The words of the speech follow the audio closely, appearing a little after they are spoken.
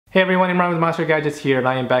Hey everyone, I'm Ryan with MonsterGadgets here, and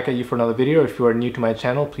I am back at you for another video. If you are new to my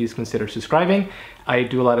channel, please consider subscribing. I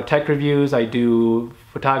do a lot of tech reviews, I do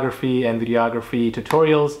photography and videography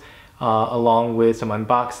tutorials, along with some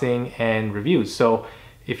unboxing and reviews. So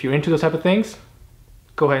if you're into those type of things,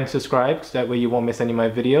 go ahead and subscribe, so that way you won't miss any of my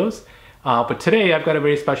videos. But today I've got a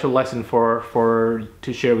very special lesson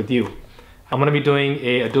to share with you. I'm going to be doing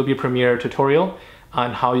a Adobe Premiere tutorial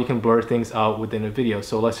on how you can blur things out within a video.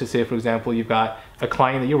 So let's just say, for example, you've got a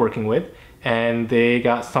client that you're working with and they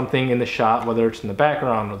got something in the shot, whether it's in the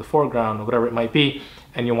background or the foreground or whatever it might be,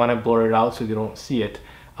 and you want to blur it out so you don't see it.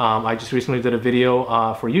 I just recently did a video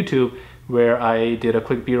for YouTube where I did a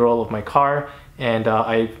quick b-roll of my car and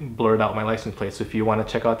I blurred out my license plate. So if you want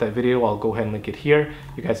to check out that video, I'll go ahead and link it here.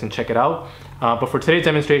 You guys can check it out. But for today's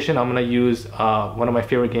demonstration, I'm going to use one of my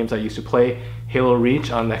favorite games I used to play, Halo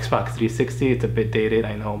Reach on the Xbox 360. It's a bit dated,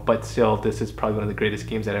 I know, but still, this is probably one of the greatest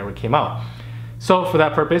games that ever came out. So for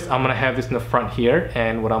that purpose, I'm going to have this in the front here,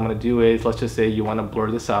 and what I'm going to do is, let's just say you want to blur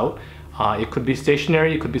this out. It could be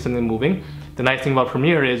stationary, it could be something moving. The nice thing about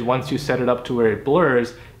Premiere is once you set it up to where it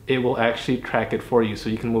blurs, it will actually track it for you. So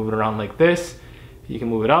you can move it around like this, you can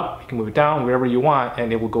move it up, you can move it down, wherever you want,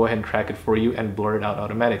 and it will go ahead and track it for you and blur it out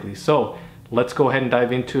automatically. So let's go ahead and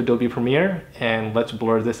dive into Adobe Premiere and let's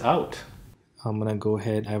blur this out. I'm gonna go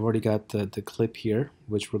ahead, I've already got the clip here,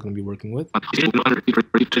 which we're gonna be working with.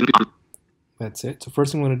 That's it. So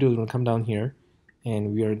first thing we're gonna do is we're gonna come down here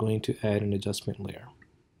and we are going to add an adjustment layer.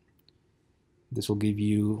 This will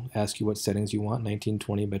ask you what settings you want.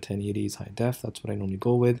 1920 by 1080 is high def. That's what I normally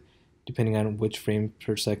go with. Depending on which frame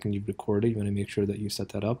per second you've recorded, you want to make sure that you set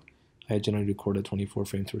that up. I generally record at 24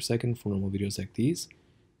 frames per second for normal videos like these.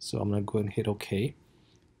 So I'm going to go ahead and hit OK.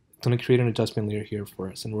 It's going to create an adjustment layer here for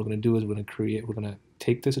us. And what we're going to do is we're going to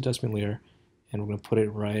take this adjustment layer and we're going to put it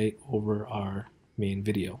right over our main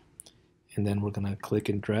video. And then we're going to click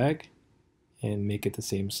and drag and make it the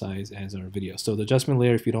same size as our video. So the adjustment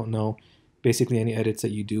layer, if you don't know, basically any edits that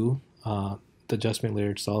you do, the adjustment layer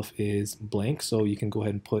itself is blank, so you can go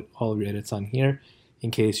ahead and put all of your edits on here in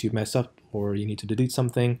case you mess up or you need to delete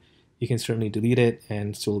something. You can certainly delete it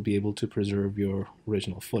and still be able to preserve your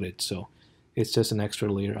original footage. So it's just an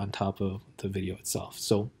extra layer on top of the video itself.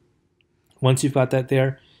 So once you've got that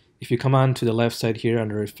there, if you come on to the left side here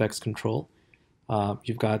under Effects Control,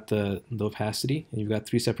 you've got the opacity, and you've got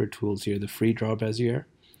three separate tools here: the free draw bezier,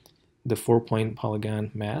 the 4-point polygon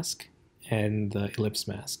mask, and the ellipse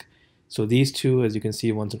mask. So these two, as you can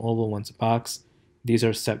see, one's an oval, one's a box. These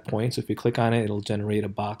are set points. So if you click on it, it'll generate a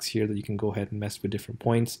box here that you can go ahead and mess with different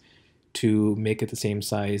points to make it the same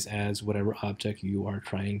size as whatever object you are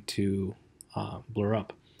trying to blur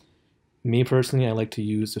up. Me personally, I like to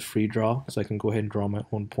use the free draw, so I can go ahead and draw my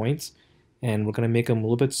own points. And we're going to make them a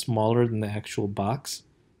little bit smaller than the actual box.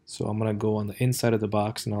 So I'm going to go on the inside of the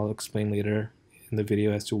box, and I'll explain later in the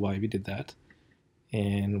video as to why we did that.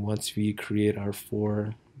 And once we create our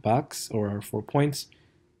 4 box or our 4 points,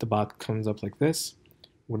 the box comes up like this.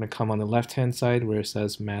 We're going to come on the left hand side where it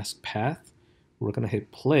says mask path. We're going to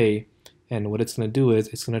hit play, and what it's going to do is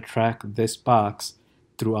it's going to track this box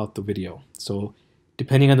throughout the video. So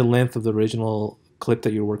depending on the length of the original clip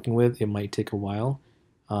that you're working with, it might take a while.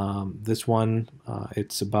 This one,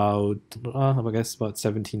 it's about, I guess, about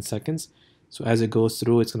 17 seconds. So as it goes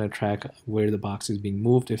through, it's going to track where the box is being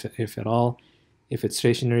moved, if at all. If it's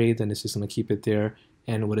stationary, then it's just going to keep it there.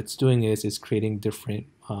 And what it's doing is it's creating different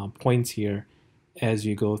points here as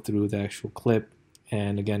you go through the actual clip,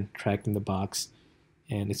 and again tracking the box,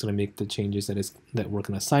 and it's going to make the changes that we're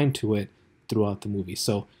going to assign to it throughout the movie.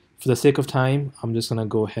 So for the sake of time, I'm just going to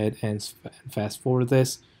go ahead and fast forward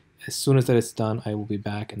this. As soon as that is done, I will be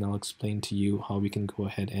back and I'll explain to you how we can go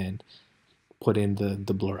ahead and put in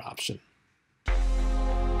the blur option.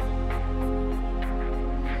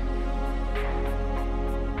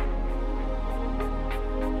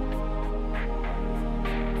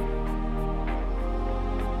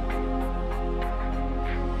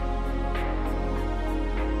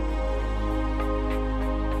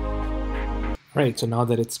 Alright, so now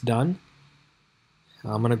that it's done,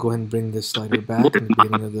 I'm going to go ahead and bring this slider back in the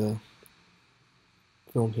beginning of the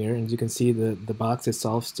film here. And as you can see, the box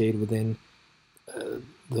itself stayed within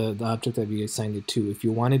the object that we assigned it to. If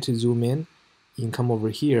you wanted to zoom in, you can come over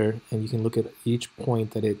here and you can look at each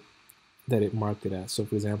point that it marked it at. So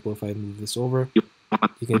for example, if I move this over,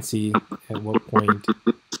 you can see at what point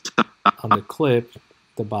on the clip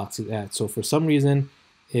the box is at. So for some reason,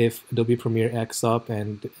 if Adobe Premiere X up,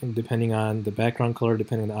 and depending on the background color,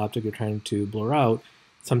 depending on the object you're trying to blur out,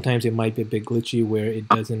 sometimes it might be a bit glitchy where it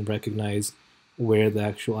doesn't recognize where the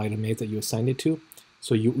actual item is that you assigned it to.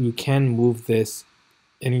 So you can move this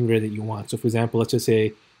anywhere that you want. So for example, let's just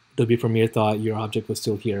say Adobe Premiere thought your object was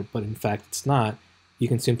still here, but in fact it's not. You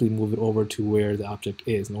can simply move it over to where the object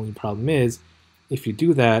is. And the only problem is, if you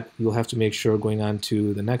do that, you'll have to make sure going on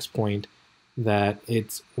to the next point that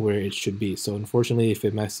it's where it should be. So unfortunately, if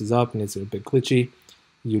it messes up and it's a bit glitchy,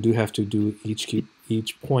 you do have to do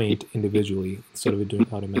each point individually instead of doing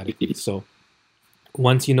it automatically. So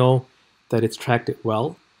once you know that it's tracked it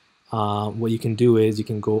well, what you can do is you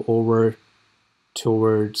can go over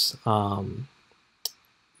towards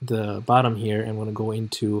the bottom here, and we're going to go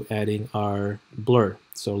into adding our blur.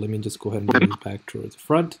 So let me just go ahead and move back towards the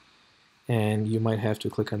front, and you might have to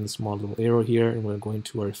click on the small little arrow here, and we're going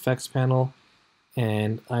to our effects panel,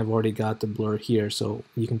 and I've already got the blur here. So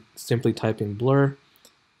you can simply type in blur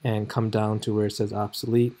and come down to where it says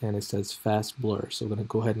obsolete and it says fast blur. So we're going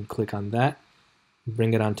to go ahead and click on that,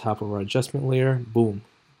 bring it on top of our adjustment layer, boom,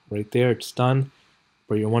 right there, it's done.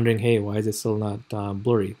 But you're wondering, hey, why is it still not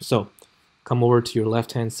blurry? So come over to your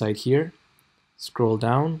left hand side here, scroll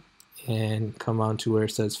down and come on to where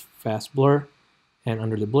it says fast blur, and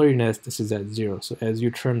under the blurriness this is at 0. So as you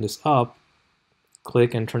turn this up,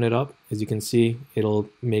 click and turn it up, as you can see it'll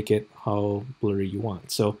make it how blurry you want.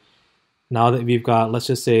 So now that we've got, let's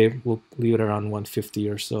just say we'll leave it around 150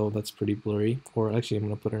 or so, that's pretty blurry, or actually I'm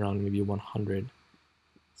going to put it around maybe 100.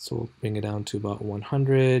 So we'll bring it down to about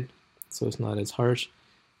 100 so it's not as harsh.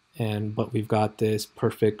 But we've got this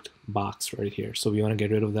perfect box right here. So we want to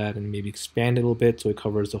get rid of that and maybe expand it a little bit so it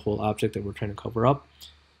covers the whole object that we're trying to cover up.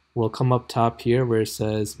 We'll come up top here where it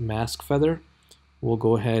says mask feather. We'll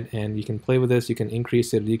go ahead and you can play with this. You can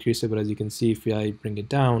increase it, decrease it, but as you can see, if I bring it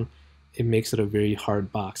down, it makes it a very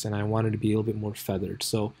hard box, and I want it to be a little bit more feathered.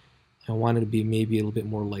 So I want it to be maybe a little bit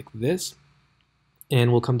more like this.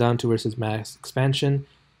 And we'll come down to where it says mask expansion.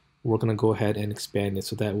 We're going to go ahead and expand it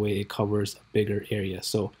so that way it covers a bigger area.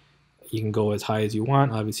 So you can go as high as you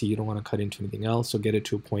want. Obviously, you don't want to cut into anything else, so get it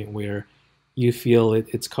to a point where you feel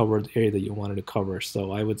it's covered the area that you wanted to cover.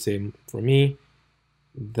 So I would say for me,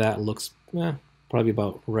 that looks probably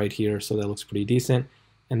about right here, so that looks pretty decent.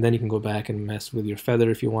 And then you can go back and mess with your feather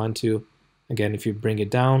if you want to. Again, if you bring it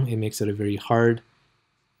down, it makes it a very hard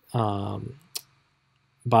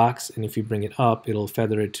box, and if you bring it up, it'll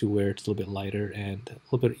feather it to where it's a little bit lighter and a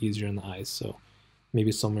little bit easier in the eyes. So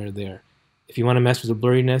maybe somewhere there. If you want to mess with the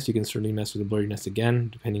blurriness, you can certainly mess with the blurriness again,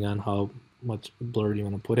 depending on how much blur you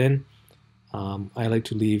want to put in. I like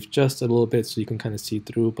to leave just a little bit so you can kind of see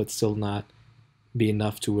through, but still not be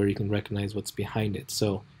enough to where you can recognize what's behind it.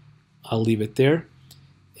 So I'll leave it there.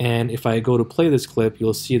 And if I go to play this clip,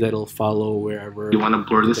 you'll see that it'll follow wherever you want to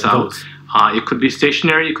blur this out. It could be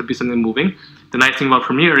stationary, it could be something moving. The nice thing about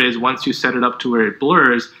Premiere is once you set it up to where it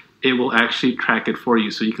blurs, it will actually track it for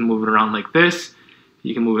you. So you can move it around like this.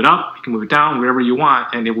 You can move it up, you can move it down, wherever you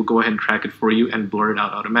want, and it will go ahead and track it for you and blur it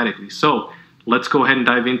out automatically. So let's go ahead and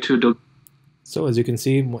dive into Adobe. So as you can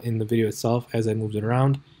see in the video itself, as I moved it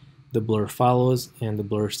around, the blur follows and the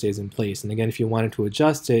blur stays in place. And again, if you wanted to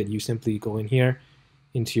adjust it, you simply go in here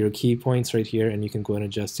into your key points right here, and you can go and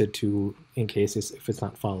adjust it to in case if it's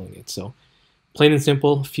not following it. So plain and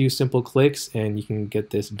simple, a few simple clicks, and you can get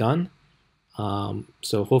this done.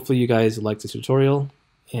 So hopefully you guys liked this tutorial.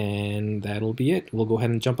 And that'll be it. We'll go ahead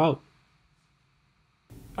and jump out.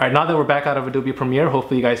 All right, now that we're back out of Adobe Premiere,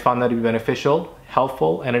 hopefully you guys found that to be beneficial,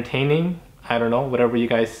 helpful, entertaining. I don't know, whatever you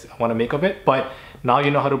guys want to make of it. But now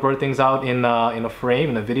you know how to blur things out in a frame,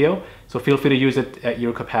 in a video. So feel free to use it at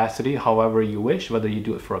your capacity, however you wish, whether you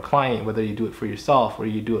do it for a client, whether you do it for yourself, or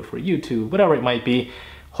you do it for YouTube, whatever it might be.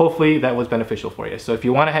 Hopefully that was beneficial for you. So if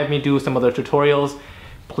you want to have me do some other tutorials,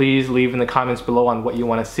 please leave in the comments below on what you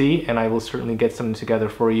want to see, and I will certainly get something together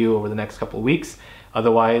for you over the next couple of weeks.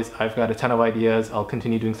 Otherwise, I've got a ton of ideas. I'll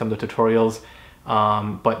continue doing some of the tutorials.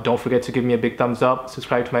 But don't forget to give me a big thumbs up,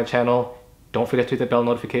 subscribe to my channel. Don't forget to hit the bell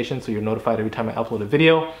notification so you're notified every time I upload a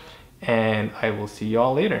video. And I will see you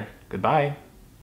all later. Goodbye.